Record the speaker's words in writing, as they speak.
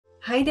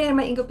Hi there,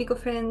 my Igopico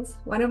friends!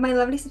 One of my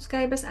lovely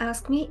subscribers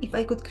asked me if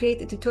I could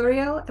create a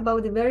tutorial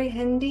about the very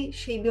handy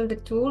shape builder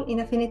tool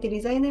in Affinity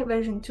Designer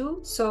version 2,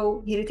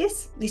 so here it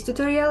is. This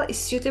tutorial is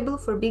suitable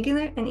for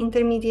beginner and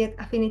intermediate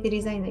Affinity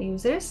Designer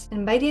users,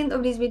 and by the end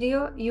of this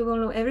video you will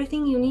know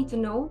everything you need to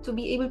know to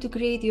be able to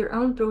create your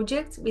own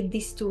project with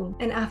this tool.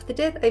 And after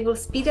that I will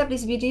speed up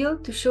this video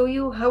to show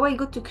you how I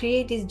got to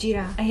create this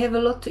Jira. I have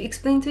a lot to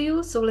explain to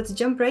you, so let's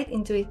jump right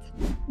into it.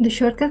 The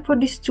shortcut for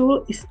this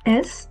tool is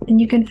S, and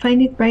you can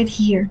find it right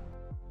here.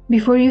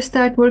 Before you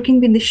start working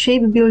with the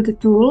shape builder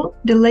tool,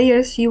 the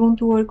layers you want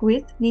to work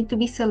with need to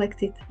be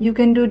selected. You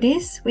can do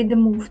this with the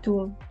move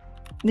tool.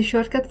 The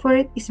shortcut for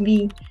it is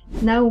V.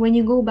 Now when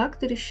you go back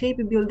to the shape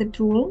builder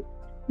tool,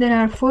 there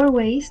are 4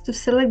 ways to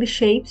select the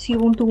shapes you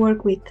want to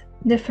work with.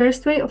 The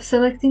first way of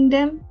selecting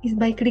them is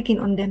by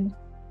clicking on them.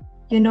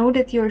 You know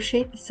that your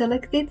shape is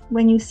selected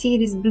when you see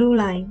this blue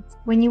line.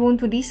 When you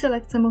want to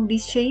deselect some of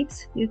these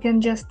shapes, you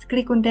can just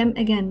click on them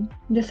again.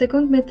 The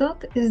second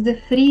method is the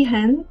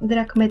freehand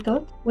drag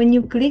method, when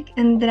you click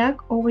and drag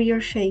over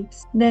your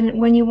shapes. Then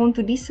when you want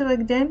to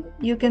deselect them,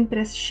 you can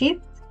press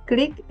Shift,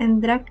 click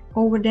and drag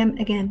over them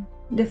again.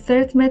 The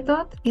third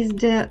method is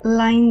the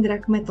line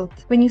drag method.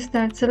 When you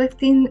start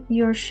selecting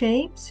your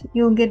shapes,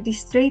 you'll get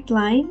this straight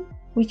line,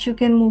 which you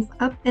can move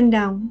up and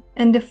down.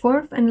 And the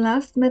fourth and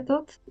last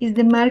method is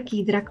the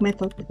Marquee drag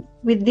method.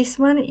 With this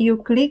one, you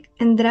click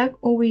and drag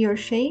over your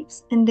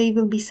shapes and they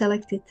will be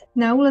selected.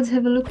 Now let's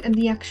have a look at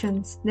the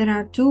actions. There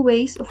are 2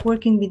 ways of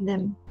working with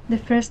them. The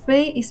first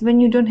way is when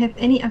you don't have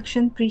any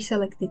action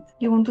pre-selected.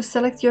 You want to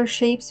select your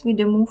shapes with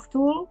the move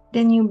tool,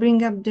 then you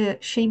bring up the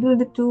shape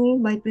builder tool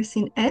by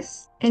pressing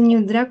S and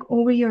you drag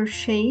over your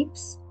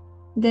shapes.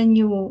 Then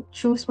you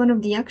choose one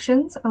of the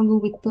actions, I'll go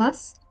with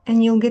plus,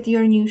 and you'll get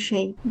your new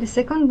shape. The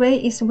second way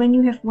is when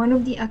you have one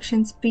of the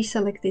actions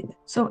pre-selected.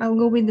 So I'll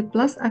go with the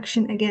plus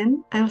action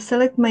again. I'll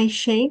select my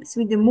shapes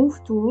with the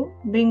move tool,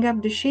 bring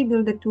up the shape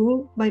builder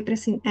tool by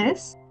pressing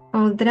S.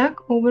 I'll drag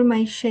over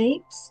my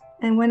shapes,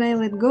 and when I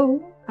let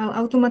go,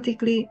 I'll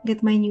automatically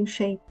get my new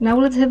shape. Now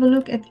let's have a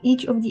look at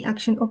each of the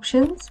action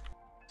options.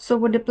 So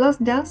what the plus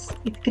does,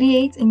 it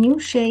creates a new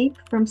shape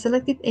from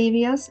selected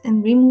areas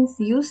and removes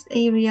used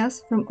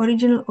areas from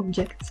original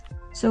objects.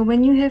 So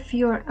when you have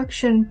your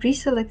action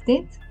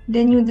pre-selected,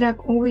 then you drag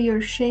over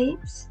your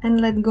shapes and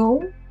let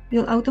go,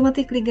 you'll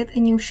automatically get a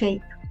new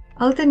shape.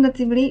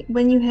 Alternatively,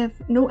 when you have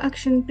no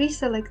action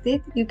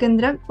pre-selected, you can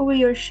drag over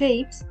your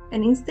shapes,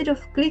 and instead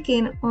of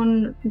clicking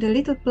on the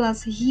little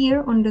plus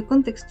here on the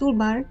context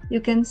toolbar,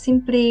 you can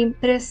simply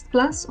press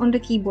plus on the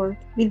keyboard.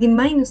 With the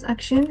minus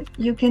action,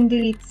 you can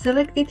delete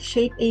selected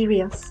shape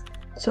areas.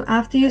 So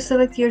after you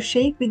select your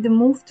shape with the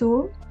move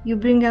tool, you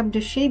bring up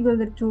the shape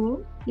builder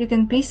tool, you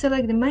can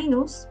pre-select the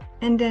minus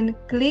and then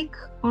click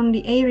on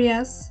the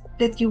areas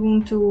that you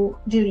want to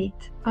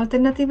delete.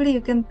 Alternatively,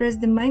 you can press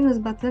the minus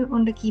button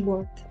on the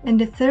keyboard. And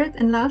the third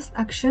and last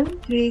action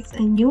creates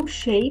a new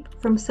shape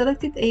from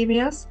selected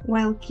areas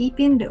while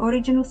keeping the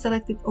original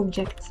selected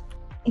objects.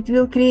 It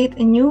will create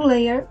a new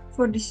layer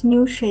for this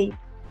new shape.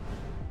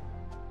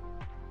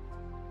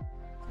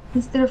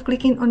 Instead of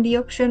clicking on the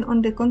option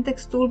on the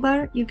context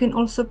toolbar, you can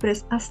also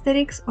press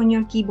asterisk on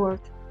your keyboard.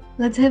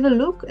 Let's have a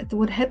look at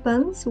what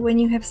happens when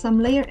you have some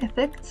layer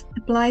effects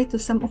applied to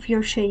some of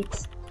your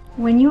shapes.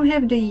 When you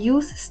have the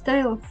use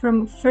style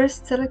from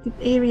first selected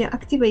area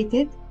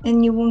activated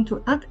and you want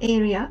to add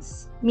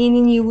areas,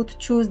 meaning you would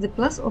choose the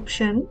plus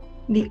option,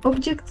 the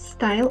object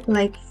style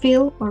like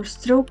fill or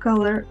stroke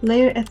color,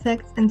 layer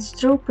effects and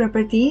stroke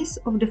properties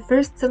of the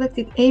first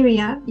selected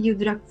area you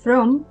drag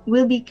from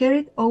will be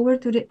carried over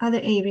to the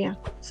other area.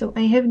 So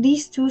I have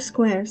these 2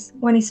 squares,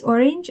 one is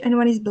orange and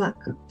one is black.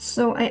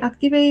 So I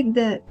activate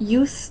the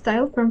use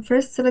style from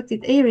first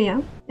selected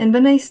area, and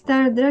when I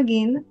start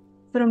dragging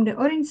from the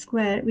orange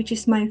square, which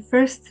is my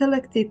first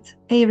selected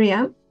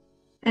area,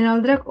 and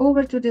I'll drag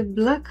over to the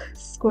black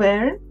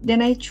square,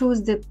 then I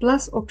choose the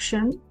plus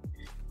option.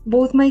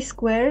 Both my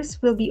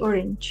squares will be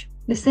orange.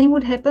 The same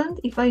would happen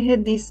if I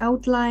had this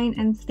outline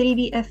and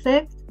 3D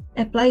effect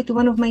applied to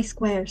one of my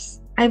squares.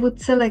 I would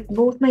select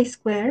both my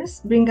squares,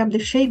 bring up the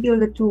shape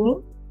builder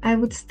tool. I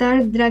would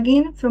start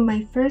dragging from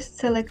my first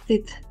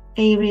selected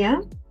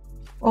area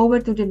over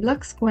to the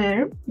black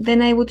square.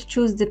 Then I would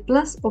choose the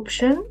plus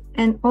option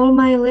and all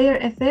my layer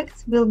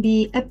effects will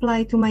be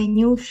applied to my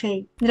new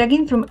shape.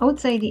 Dragging from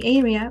outside the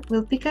area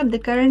will pick up the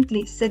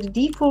currently set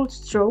default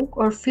stroke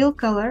or fill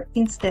color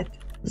instead.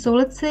 So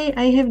let's say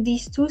I have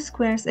these 2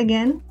 squares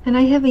again and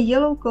I have a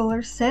yellow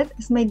color set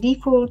as my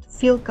default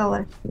fill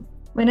color.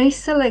 When I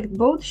select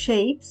both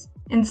shapes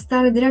and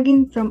start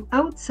dragging from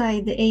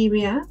outside the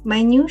area,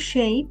 my new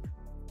shape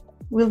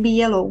will be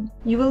yellow.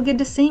 You will get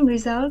the same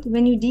result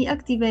when you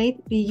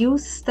deactivate the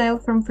use style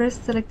from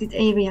first selected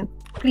area.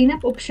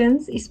 Cleanup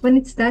options is when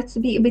it starts to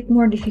be a bit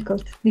more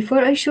difficult. Before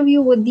I show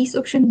you what these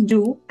options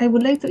do, I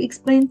would like to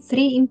explain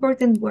 3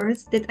 important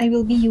words that I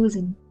will be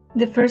using.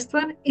 The first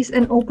one is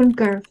an open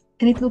curve,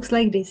 and it looks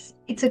like this.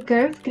 It's a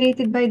curve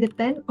created by the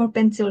pen or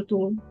pencil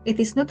tool. It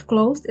is not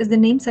closed as the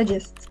name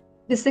suggests.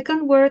 The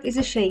second word is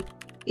a shape.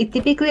 It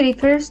typically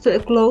refers to a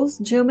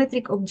closed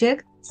geometric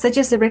object, such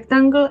as a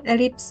rectangle,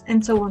 ellipse,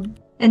 and so on.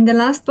 And the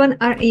last one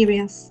are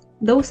areas.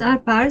 Those are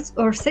parts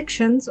or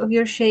sections of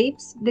your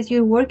shapes that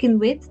you're working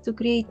with to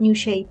create new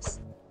shapes.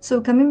 So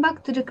coming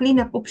back to the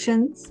cleanup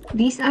options,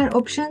 these are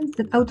options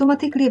that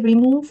automatically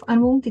remove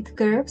unwanted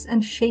curves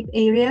and shape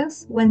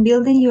areas when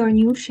building your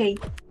new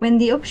shape. When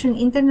the option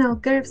internal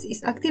curves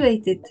is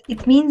activated,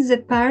 it means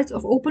that parts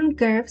of open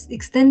curves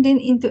extending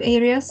into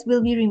areas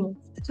will be removed.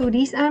 So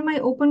these are my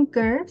open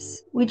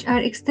curves, which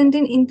are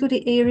extending into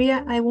the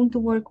area I want to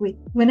work with.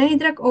 When I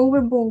drag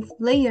over both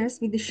layers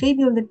with the Shape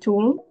Builder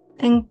tool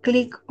and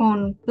click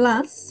on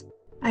plus,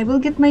 I will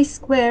get my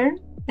square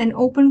and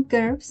open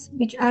curves,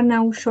 which are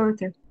now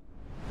shorter.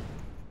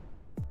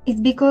 It's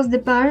because the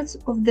parts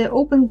of the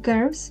open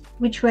curves,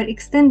 which were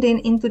extending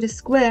into the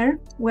square,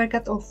 were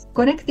cut off.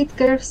 Connected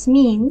curves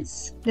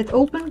means that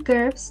open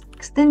curves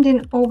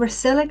extending over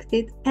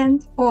selected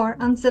and or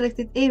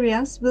unselected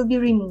areas will be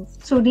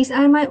removed. So these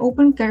are my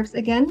open curves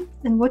again,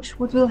 and watch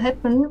what will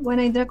happen when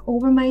I drag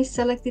over my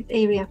selected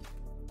area.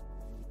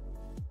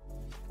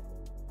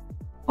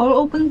 All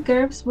open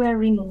curves were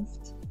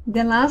removed.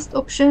 The last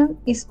option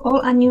is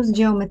all unused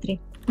geometry.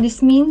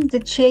 This means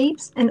that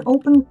shapes and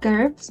open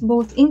curves,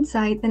 both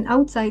inside and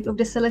outside of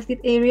the selected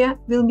area,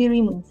 will be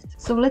removed.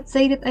 So let's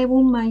say that I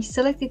want my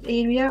selected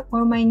area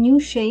or my new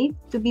shape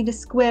to be the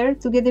square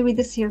together with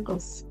the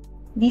circles.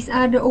 These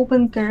are the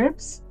open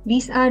curves,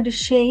 these are the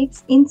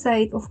shapes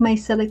inside of my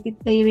selected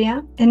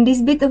area, and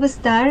this bit of a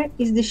star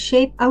is the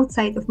shape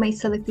outside of my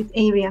selected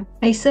area.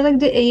 I select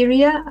the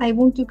area I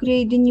want to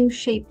create the new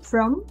shape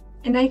from,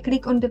 and I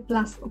click on the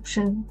plus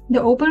option.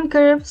 The open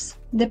curves,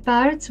 the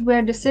parts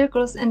where the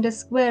circles and the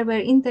square were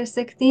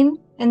intersecting,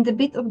 and the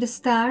bit of the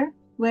star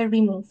were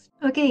removed.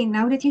 Okay,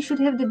 now that you should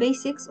have the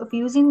basics of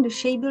using the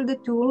Shape Builder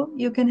tool,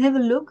 you can have a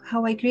look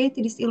how I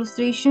created this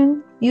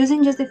illustration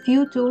using just a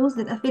few tools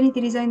that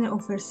Affinity Designer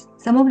offers.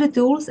 Some of the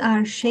tools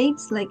are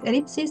shapes like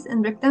ellipses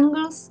and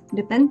rectangles,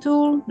 the pen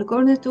tool, the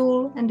corner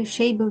tool, and the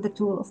Shape Builder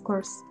tool, of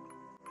course.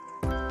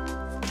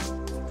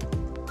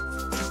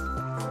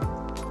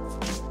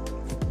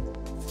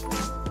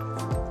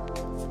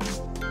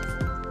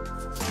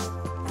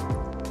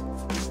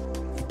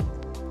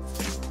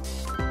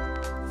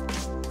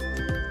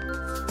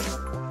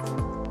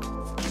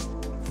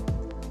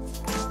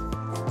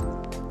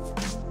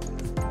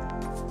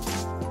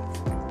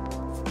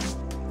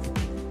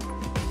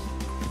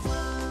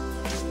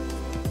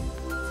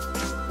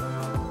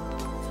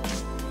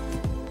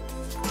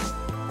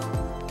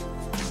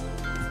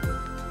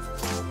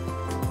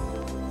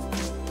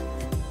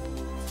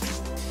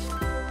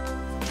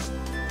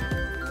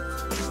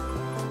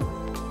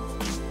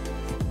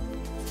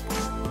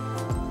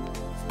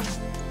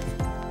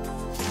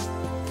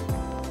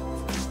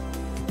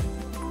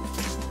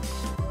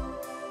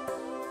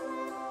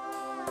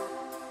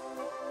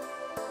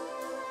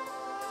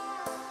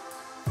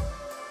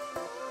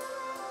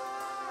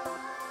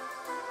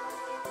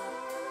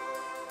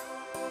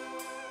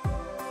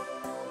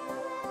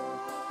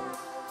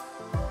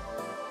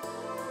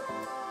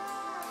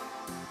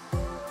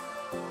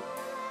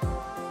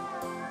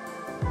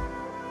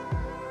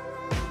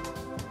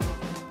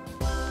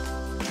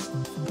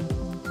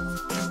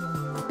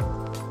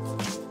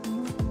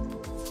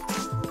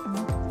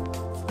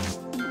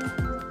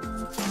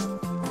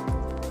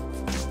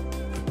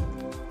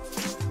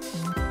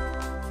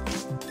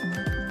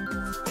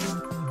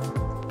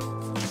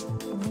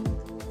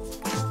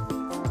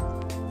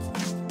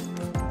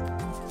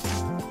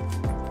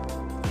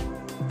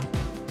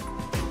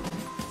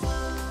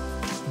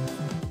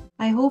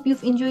 I hope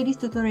you've enjoyed this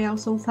tutorial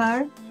so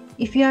far.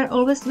 If you are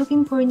always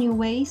looking for new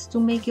ways to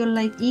make your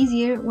life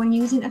easier when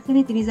using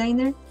Affinity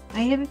Designer,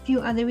 I have a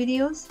few other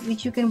videos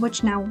which you can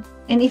watch now.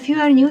 And if you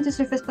are new to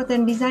surface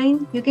pattern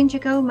design, you can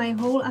check out my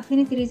whole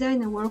Affinity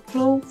Designer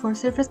workflow for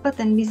surface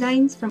pattern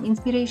designs from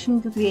inspiration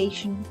to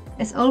creation.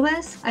 As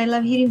always, I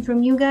love hearing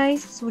from you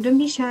guys, so don't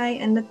be shy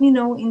and let me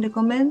know in the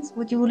comments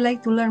what you would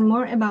like to learn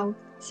more about.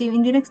 See you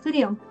in the next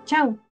video. Ciao!